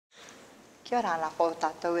Kia ora nā ko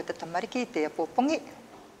tātou e te tamariki te apopongi.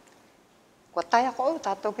 Kua taia ko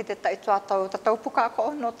tātou ki te taitua tātou puka ko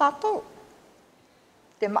no tātou.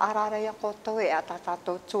 Te maarara ia koutou e a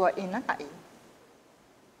tātou tua inanai.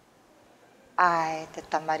 Ai, te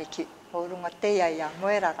tamariki. Ko runga tēia ia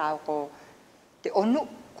moera rau ko te ʻonu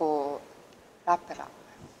ko rapera.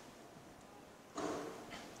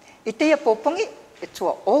 I teia pōpongi, e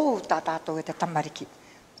tua o tātou e te tamariki.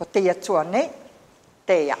 Ko teia tua nei,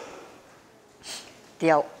 tēia. Te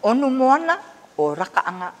au ʻonu moana o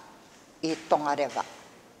rakaanga I tongarewa.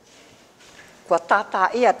 Kua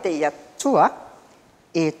Tētaʻia teia tua,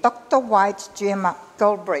 e Dr. White Gemma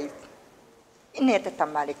Galbraith. Ine te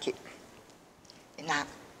tamariki. Ina,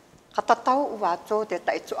 ka tatau ua tō te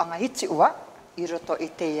taituanga iti ua, I roto I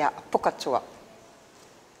teia pukatua.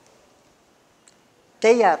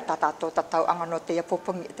 Teia tātou tatauanga no teia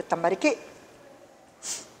pōpongi I te tamariki.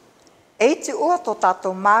 E iti ua tō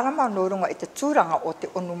tātou mārama no runga I te tūranga o te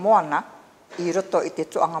ʻonu moana, I roto I te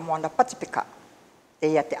tuanga moana patipika.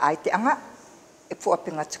 Teia te aiteanga, e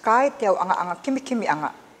puapinga tukai, te au anga kimi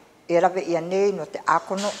anga, e rawe ia nei no te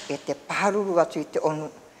ākono e te pāruru atu I te ʻonu,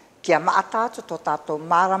 kia maatātu tō tātou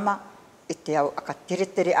mārama I te au aka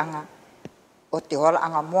tere anga o te ora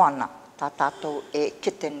anga moana, tā tātou e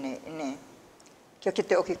kitene, ne. Kia ki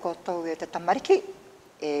te oki koutou e te tamariki,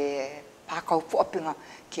 e pākau puapinga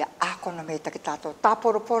kia ākono mei taki tātou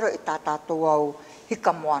tāporoporo I tā tātou au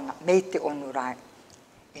hika moana, mei te ʻonu rai.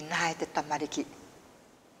 E nā e te tamariki.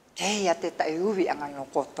 Tēia tētaʻi uwi anga no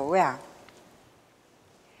koutou ea.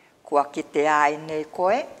 Kua ki te ai nei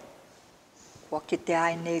koe, kua ki te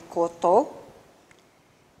ai nei koutou,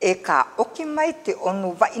 e ka oki mai te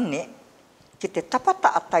ʻonu waine, ki te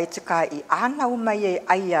tapata a taitika I ānau mai e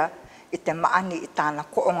aia I te maani I tāna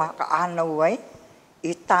koonga ka ānau ai,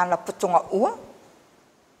 I tāna putunga ua,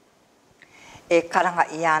 e karanga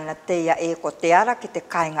I ana teia e ko te ara ki te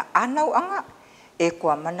kāinga ānau anga, e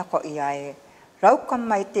kua manako I ai, rauka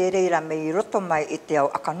mai te reira me I roto mai I te au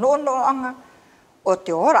aka nono anga, o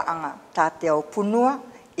te ora anga tā te au punua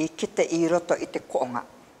I kite I roto I te koonga.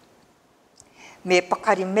 Me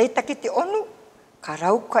pakari meitaki te ʻonu, ka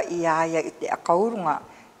rauka I aia I te akaurunga,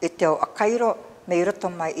 I te au akairo me I roto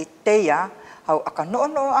mai I teia, au aka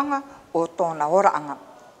nono anga o tōna ora anga,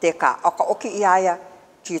 te ka aka oki I aia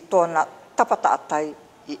ki tōna tapata atai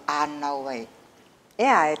I ānau ai.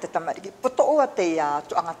 Ea e te tamariki, puto ua teia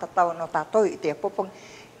tuanga tatau no tātou I te popongi,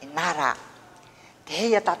 I nara. Te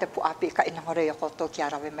heia tā te puapi ka inangaro ia koutou ki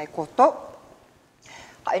arawe mai koutou.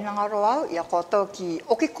 Ka inangaro au ia koutou ki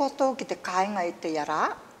oki koutou ki te kāinga I te iara.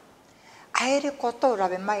 Aere koutou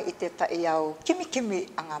rawe mai I te tai au kimi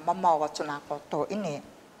anga mamau atu nā koutou ine.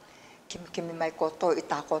 Kimi mai koutou I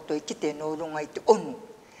tā koutou I kite no runga I te ʻonu.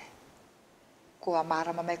 Kua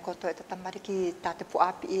mārama mai koutou e te tamariki tā te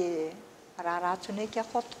puapi e rārātu nei kia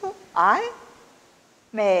koutou. Ai,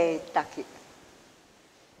 me taki.